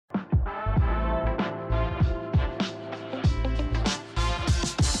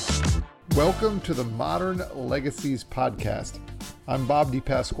Welcome to the Modern Legacies Podcast. I'm Bob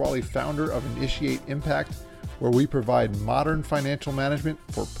DePasquale, founder of Initiate Impact, where we provide modern financial management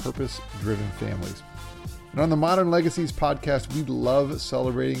for purpose-driven families. And on the Modern Legacies Podcast, we love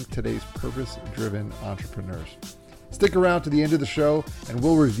celebrating today's purpose-driven entrepreneurs. Stick around to the end of the show, and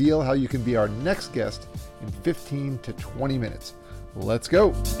we'll reveal how you can be our next guest in 15 to 20 minutes. Let's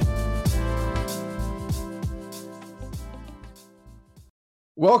go.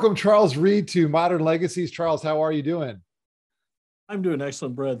 Welcome, Charles Reed, to Modern Legacies. Charles, how are you doing? I'm doing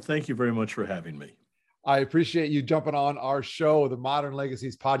excellent, Brad. Thank you very much for having me. I appreciate you jumping on our show, the Modern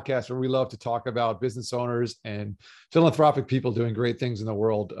Legacies Podcast, where we love to talk about business owners and philanthropic people doing great things in the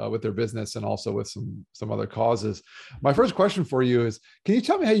world with their business and also with some other causes. My first question for you is, can you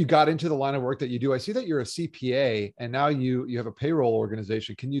tell me how you got into the line of work that you do? I see that you're a CPA and now you have a payroll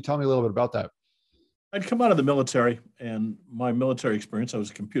organization. Can you tell me a little bit about that? I'd come out of the military, and my military experience, I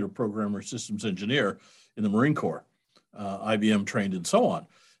was a computer programmer, systems engineer in the Marine Corps, IBM trained and so on.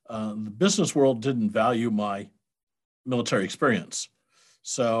 The business world didn't value my military experience.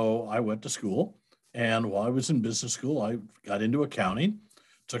 So I went to school, and while I was in business school, I got into accounting,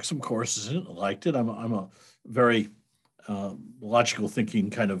 took some courses in it, liked it. I'm a very logical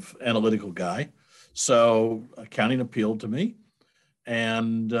thinking kind of analytical guy. So accounting appealed to me.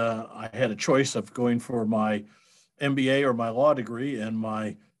 And I had a choice of going for my MBA or my law degree, and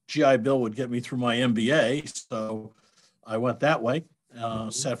my GI Bill would get me through my MBA. So I went that way,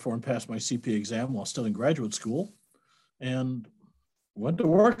 sat for and passed my CPA exam while still in graduate school, and went to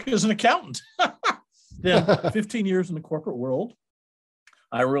work as an accountant. Then 15 years in the corporate world,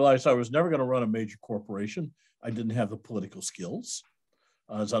 I realized I was never going to run a major corporation. I didn't have the political skills.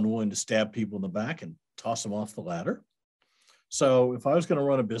 I was unwilling to stab people in the back and toss them off the ladder. So if I was going to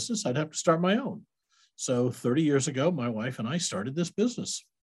run a business, I'd have to start my own. So 30 years ago, my wife and I started this business.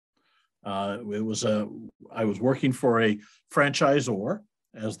 I was working for a franchisor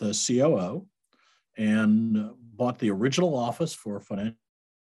as the COO and bought the original office for Financial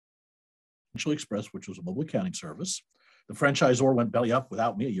Express, which was a mobile accounting service. The franchisor went belly up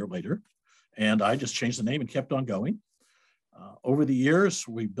without me a year later, and I just changed the name and kept on going. Over the years,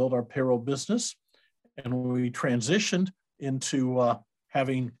 we built our payroll business, and we transitioned into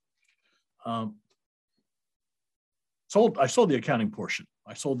having I sold the accounting portion.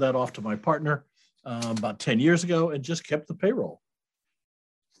 I sold that off to my partner about 10 years ago and just kept the payroll.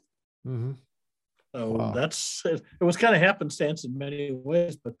 Mm-hmm. So wow. It was kind of happenstance in many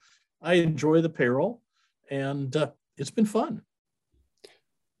ways, but I enjoy the payroll, and it's been fun.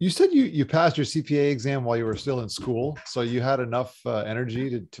 You said you passed your CPA exam while you were still in school, so you had enough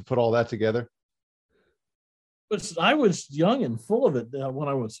energy to put all that together? But I was young and full of it. When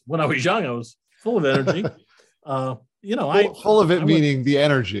I was young, I was full of energy. Full of it meaning the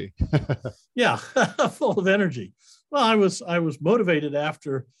energy. Yeah, full of energy. Well, I was motivated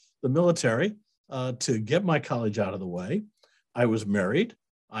after the military to get my college out of the way. I was married.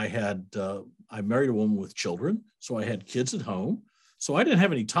 I married a woman with children, so I had kids at home. So I didn't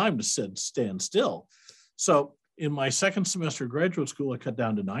have any time to stand still. So in my second semester of graduate school, I cut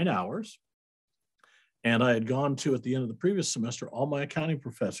down to 9 hours. And I had gone to, at the end of the previous semester, all my accounting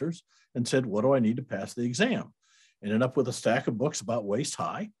professors and said, what do I need to pass the exam? Ended up with a stack of books about waist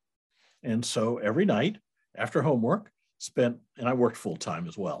high. And so every night after homework, and I worked full time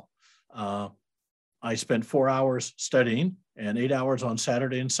as well. I spent 4 hours studying and 8 hours on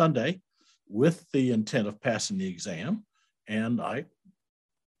Saturday and Sunday with the intent of passing the exam. And I,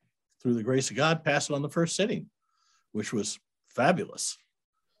 through the grace of God, passed it on the first sitting, which was fabulous.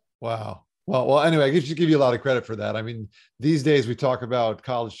 Wow. Well, anyway, I should give you a lot of credit for that. I mean, these days we talk about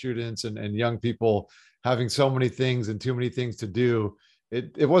college students and young people having so many things and too many things to do.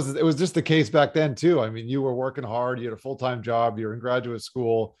 It was just the case back then too. I mean, you were working hard, you had a full-time job, you were in graduate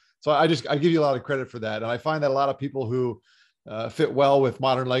school. So I give you a lot of credit for that. And I find that a lot of people who fit well with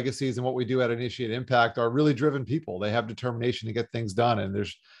Modern Legacies and what we do at Initiate Impact are really driven people. They have determination to get things done. And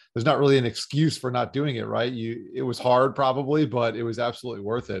there's not really an excuse for not doing it, right? It was hard probably, but it was absolutely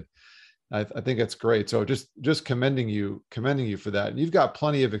worth it. I think that's great. So just commending you for that. And you've got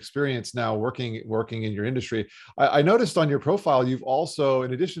plenty of experience now working in your industry. I noticed on your profile, you've also,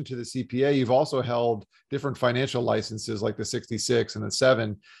 in addition to the CPA, you've also held different financial licenses like the 66 and the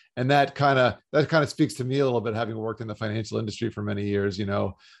 7. And that kind of speaks to me a little bit, having worked in the financial industry for many years,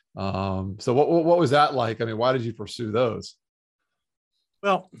 So what was that like? I mean, why did you pursue those?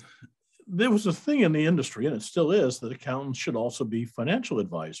 Well, there was a thing in the industry, and it still is, that accountants should also be financial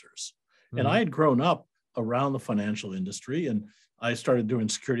advisors. And I had grown up around the financial industry, and I started doing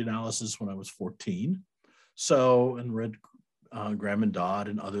security analysis when I was 14. So, and read Graham and Dodd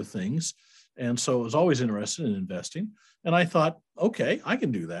and other things. And so I was always interested in investing. And I thought, okay, I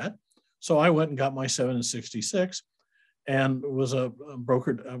can do that. So I went and got my 766 and was a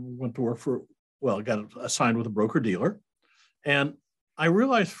broker. I went to work for, well, got assigned with a broker dealer. And I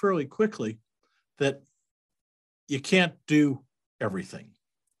realized fairly quickly that you can't do everything.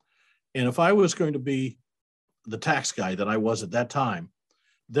 And if I was going to be the tax guy that I was at that time,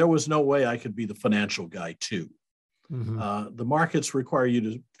 there was no way I could be the financial guy too. Mm-hmm. The markets require you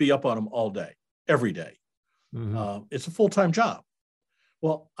to be up on them all day, every day. Mm-hmm. It's a full-time job.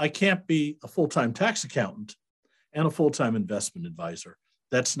 Well, I can't be a full-time tax accountant and a full-time investment advisor.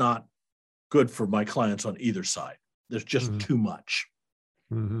 That's not good for my clients on either side. There's just mm-hmm. too much.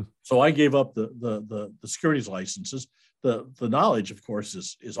 Mm-hmm. So I gave up the securities licenses. The knowledge, of course,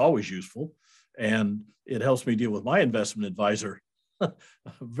 is always useful, and it helps me deal with my investment advisor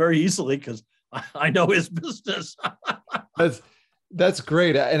very easily because I know his business. That's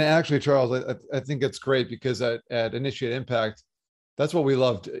great. And actually, Charles, I think it's great because at Initiate Impact, that's what we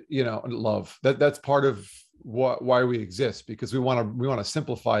loved, love. That's part of why we exist, because we want to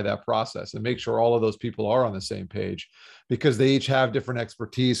simplify that process and make sure all of those people are on the same page, because they each have different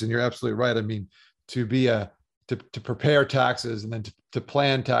expertise. And you're absolutely right. I mean, to prepare taxes, and then to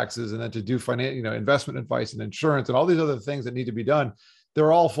plan taxes, and then to do investment advice and insurance and all these other things that need to be done.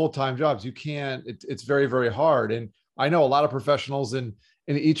 They're all full-time jobs. You can't, it's very, very hard. And I know a lot of professionals in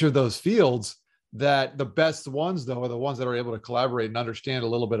each of those fields, that the best ones, though, are the ones that are able to collaborate and understand a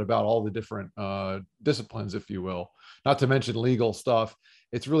little bit about all the different disciplines, if you will, not to mention legal stuff.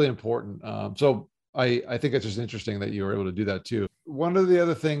 It's really important. So I think it's just interesting that you were able to do that too. One of the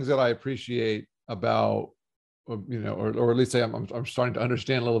other things that I appreciate about, or at least say I'm starting to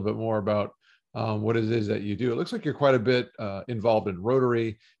understand a little bit more about what it is that you do. It looks like you're quite a bit involved in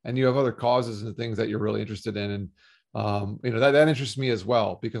Rotary, and you have other causes and things that you're really interested in. And that interests me as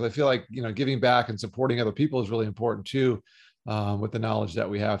well, because I feel like, giving back and supporting other people is really important too, with the knowledge that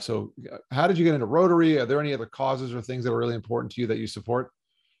we have. So how did you get into Rotary? Are there any other causes or things that are really important to you that you support?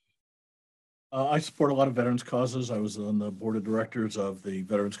 I support a lot of veterans causes. I was on the board of directors of the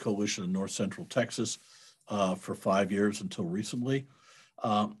Veterans Coalition in North Central Texas for 5 years until recently.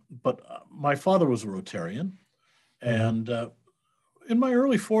 But my father was a Rotarian. And in my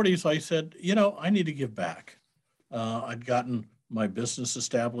early 40s, I said, I need to give back. I'd gotten my business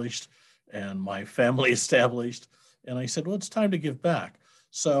established and my family established. And I said, well, it's time to give back.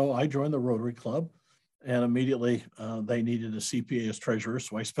 So I joined the Rotary Club, and immediately they needed a CPA as treasurer.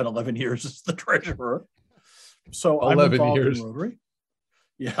 So I spent 11 years as the treasurer. So I'm involved in Rotary.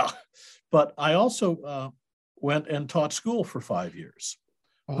 Yeah. But I also went and taught school for 5 years.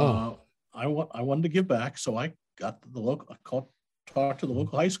 Oh. I wanted to give back. So I got talked to the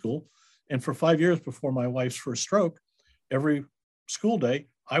local high school. And for 5 years before my wife's first stroke, every school day,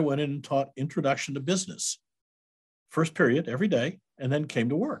 I went in and taught introduction to business, first period every day, and then came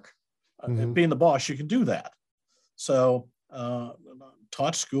to work. Mm-hmm. Being the boss, you can do that. So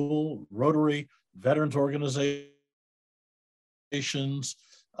taught school, Rotary, veterans organizations,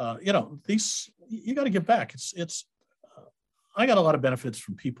 these, you got to give back. I got a lot of benefits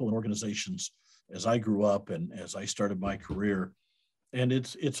from people and organizations as I grew up and as I started my career. And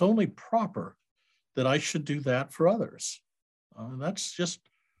it's only proper that I should do that for others. That's just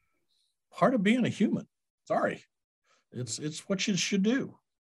part of being a human. Sorry, it's what you should do.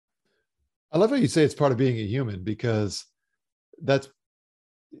 I love how you say it's part of being a human, because that's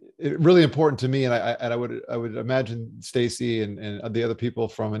really important to me. And I would imagine Stacy and the other people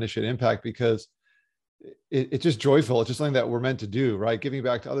from Initiate Impact, because it's just joyful. It's just something that we're meant to do, right? Giving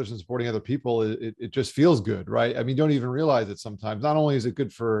back to others and supporting other people, it just feels good, right? I mean, you don't even realize it sometimes. Not only is it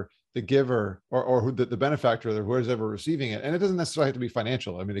good for the giver or the benefactor, or whoever's ever receiving it, and it doesn't necessarily have to be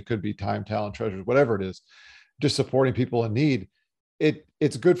financial. I mean, it could be time, talent, treasures, whatever it is, just supporting people in need.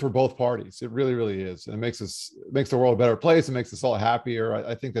 It's good for both parties. It really, really is. And it makes the world a better place. It makes us all happier.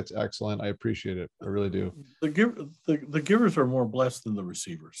 I think that's excellent. I appreciate it. I really do. The givers are more blessed than the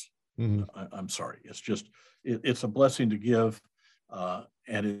receivers. Mm-hmm. I'm sorry. It's just, it's a blessing to give.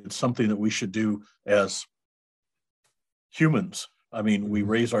 And it's something that we should do as humans. I mean, we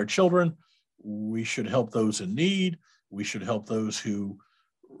raise our children. We should help those in need. We should help those who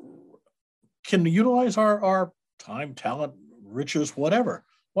can utilize our time, talent, riches, whatever.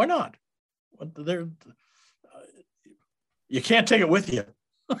 Why not? You can't take it with you.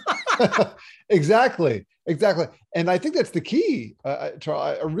 Exactly. And I think that's the key,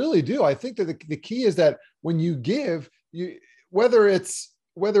 Charles. I really do. I think that the key is that when you give, whether it's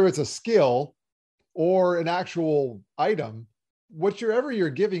a skill or an actual item, whatever you're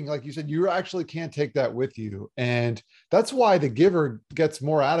giving, like you said, you actually can't take that with you. And that's why the giver gets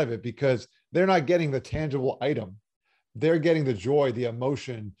more out of it, because they're not getting the tangible item. They're getting the joy, the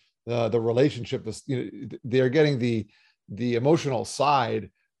emotion, the relationship, they're getting the emotional side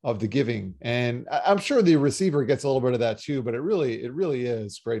of the giving. And I'm sure the receiver gets a little bit of that too, but it really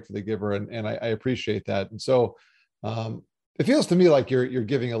is great for the giver. And I appreciate that. And so, it feels to me like you're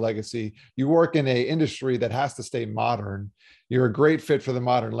giving a legacy. You work in a industry that has to stay modern. You're a great fit for the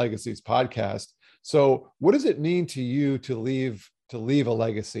Modern Legacies podcast. So what does it mean to you to leave a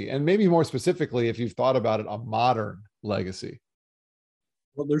legacy? And maybe more specifically, if you've thought about it, a modern legacy?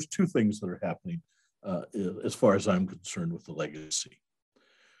 Well, there's two things that are happening as far as I'm concerned with the legacy.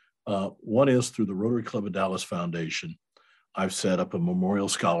 One is through the Rotary Club of Dallas Foundation, I've set up a memorial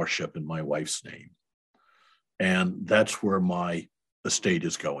scholarship in my wife's name. And that's where my estate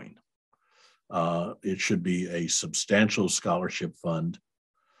is going. It should be a substantial scholarship fund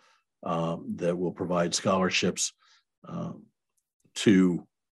that will provide scholarships to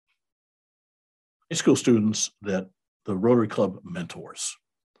high school students that the Rotary Club mentors.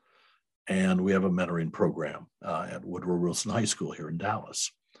 And we have a mentoring program at Woodrow Wilson High School here in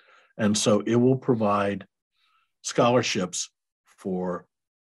Dallas. And so it will provide scholarships for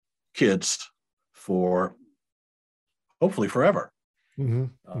kids for hopefully forever.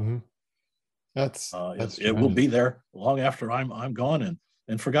 That's it will be there long after I'm gone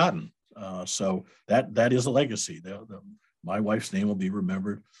and forgotten. So that is a legacy. My wife's name will be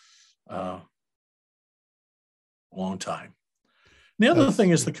remembered a long time. And the other thing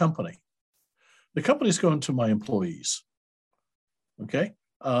is the company. The company's going to my employees. Okay.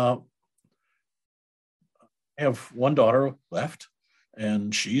 I have one daughter left,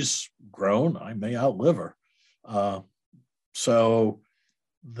 and she's grown. I may outlive her. So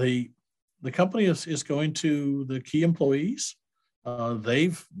the company is going to the key employees.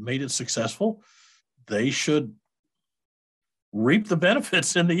 They've made it successful. They should reap the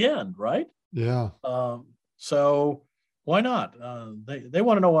benefits in the end, right? Yeah. So why not? They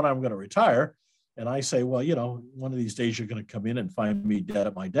want to know when I'm going to retire. And I say, well, one of these days you're going to come in and find me dead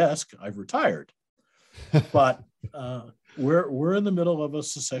at my desk. I've retired. But we're in the middle of a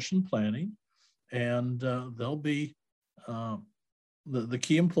succession planning, and there'll be the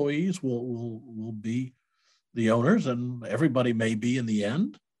key employees will be the owners, and everybody may be in the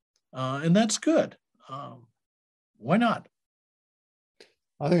end, and that's good. Why not?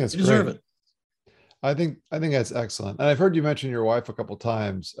 I think it's you deserve it. I think that's excellent. And I've heard you mention your wife a couple of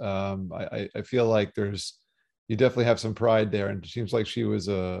times. I feel like you definitely have some pride there, and it seems like she was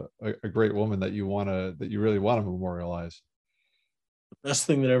a great woman that you really want to memorialize. The best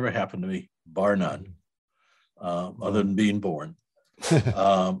thing that ever happened to me, bar none, other than being born.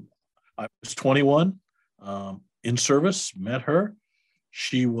 I was 21, in service, met her.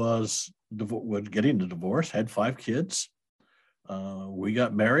 She was getting a divorce, had 5 kids. We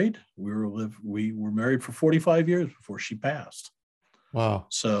got married. We were married for 45 years before she passed. Wow.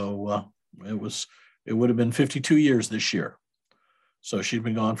 So it would have been 52 years this year. So she'd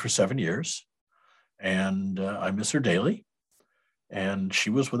been gone for 7 years, and I miss her daily. And she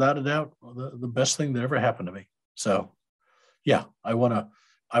was, without a doubt, the best thing that ever happened to me. So, yeah, I want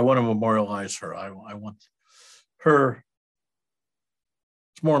to memorialize her. I want her.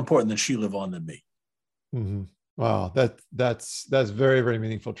 It's more important that she live on than me. Mm-hmm. Wow, that's very, very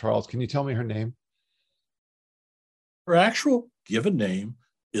meaningful, Charles. Can you tell me her name? Her actual given name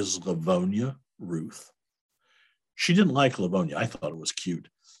is Livonia Ruth. She didn't like Livonia. I thought it was cute,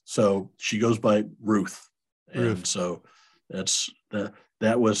 so she goes by Ruth. And so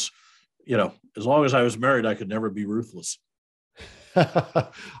that was, as long as I was married, I could never be ruthless. I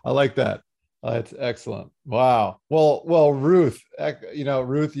like that. That's excellent. Wow. Well, Ruth,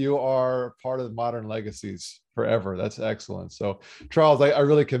 Ruth, you are part of the Modern Legacies forever. That's excellent. So, Charles, I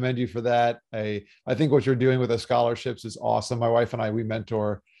really commend you for that. I think what you're doing with the scholarships is awesome. My wife and we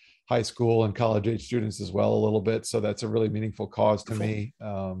mentor high school and college age students as well a little bit. So that's a really meaningful cause to me.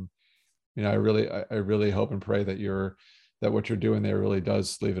 I really hope and pray that what you're doing there really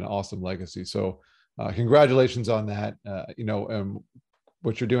does leave an awesome legacy. So congratulations on that.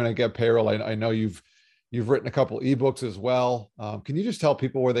 What you're doing at Get Payroll. I know you've written a couple ebooks as well. Can you just tell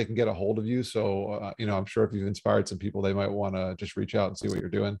people where they can get a hold of you? So, I'm sure if you've inspired some people, they might want to just reach out and see what you're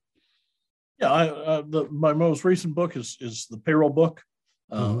doing. Yeah, my most recent book is the Payroll Book,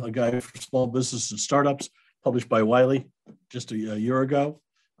 Mm-hmm. a guide for small business and startups, published by Wiley just a year ago.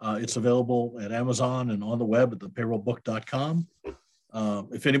 It's available at Amazon and on the web at thepayrollbook.com.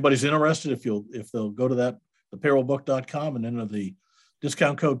 If anybody's interested, if they'll go to thepayrollbook.com and enter the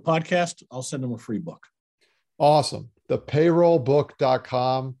discount code podcast, I'll send them a free book. Awesome.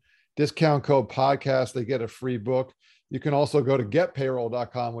 thepayrollbook.com, discount code podcast. They get a free book. You can also go to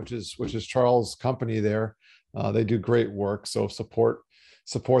getpayroll.com, which is Charles' company there. They do great work. So support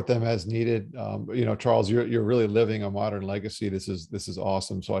them as needed. Charles, you're really living a modern legacy. This is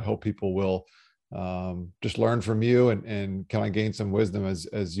awesome. So I hope people will just learn from you and kind of gain some wisdom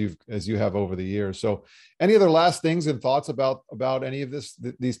as you have over the years. So any other last things and thoughts about any of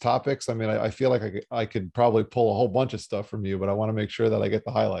these topics? I mean, I feel like I could probably pull a whole bunch of stuff from you, but I want to make sure that I get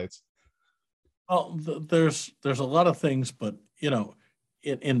the highlights. Well, there's a lot of things, but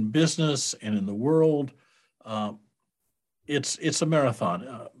in business and in the world, it's a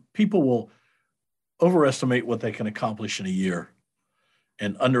marathon. People will overestimate what they can accomplish in a year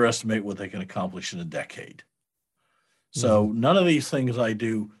and underestimate what they can accomplish in a decade. So none of these things I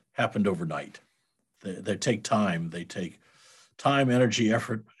do happened overnight. They take time. They take time, energy,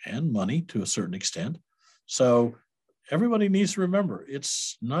 effort, and money to a certain extent. So everybody needs to remember,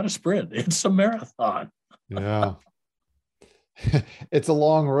 it's not a sprint, it's a marathon. Yeah. It's a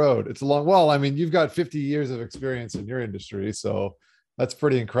long road. Well, I mean, you've got 50 years of experience in your industry, so that's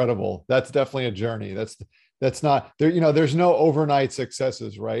pretty incredible. That's definitely a journey. That's not there. There's no overnight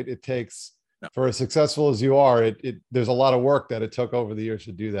successes, right? It takes, for as successful as you are, there's a lot of work that it took over the years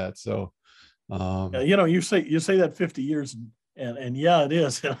to do that. So, you say that 50 years and yeah, it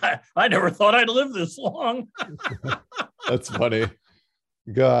is. And I never thought I'd live this long. That's funny.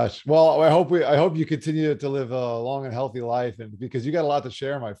 Gosh. Well, I hope you continue to live a long and healthy life, and because you got a lot to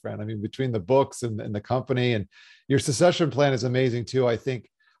share, my friend. I mean, between the books and the company, and your succession plan is amazing too. I think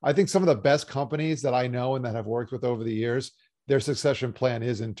some of the best companies that I know and that I've worked with over the years, their succession plan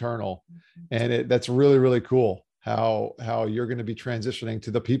is internal. And that's really, really cool how you're going to be transitioning to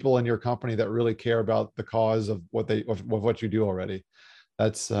the people in your company that really care about the cause of what you do already.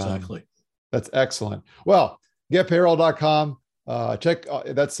 That's exactly. That's excellent. Well, getpayroll.com. Check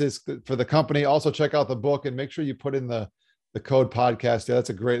that's for the company. Also check out the book and make sure you put in the code podcast. Yeah,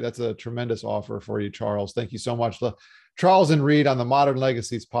 that's a tremendous offer for you, Charles. Thank you so much. Charles and Reed on the Modern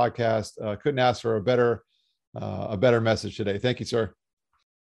Legacies podcast. Couldn't ask for a better message today. Thank you, sir.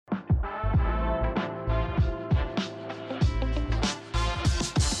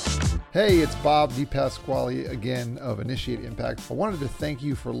 Hey, it's Bob DePasquale again of Initiate Impact. I wanted to thank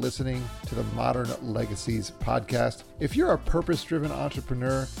you for listening to the Modern Legacies podcast. If you're a purpose-driven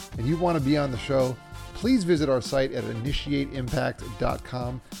entrepreneur and you want to be on the show, please visit our site at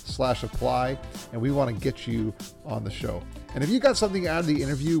initiateimpact.com/apply, and we want to get you on the show. And if you got something out of the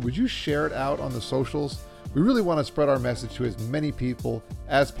interview, would you share it out on the socials? We really want to spread our message to as many people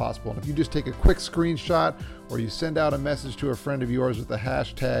as possible. And if you just take a quick screenshot or you send out a message to a friend of yours with the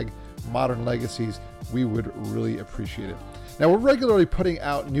hashtag Modern Legacies, we would really appreciate it. Now, we're regularly putting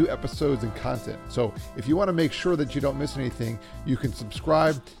out new episodes and content. So if you want to make sure that you don't miss anything, you can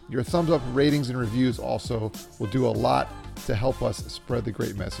subscribe. Your thumbs up, ratings, and reviews also will do a lot to help us spread the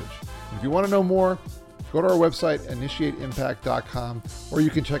great message. And if you want to know more, go to our website, initiateimpact.com, or you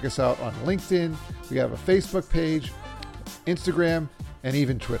can check us out on LinkedIn. We have a Facebook page, Instagram, and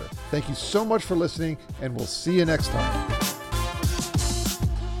even Twitter. Thank you so much for listening, and we'll see you next time.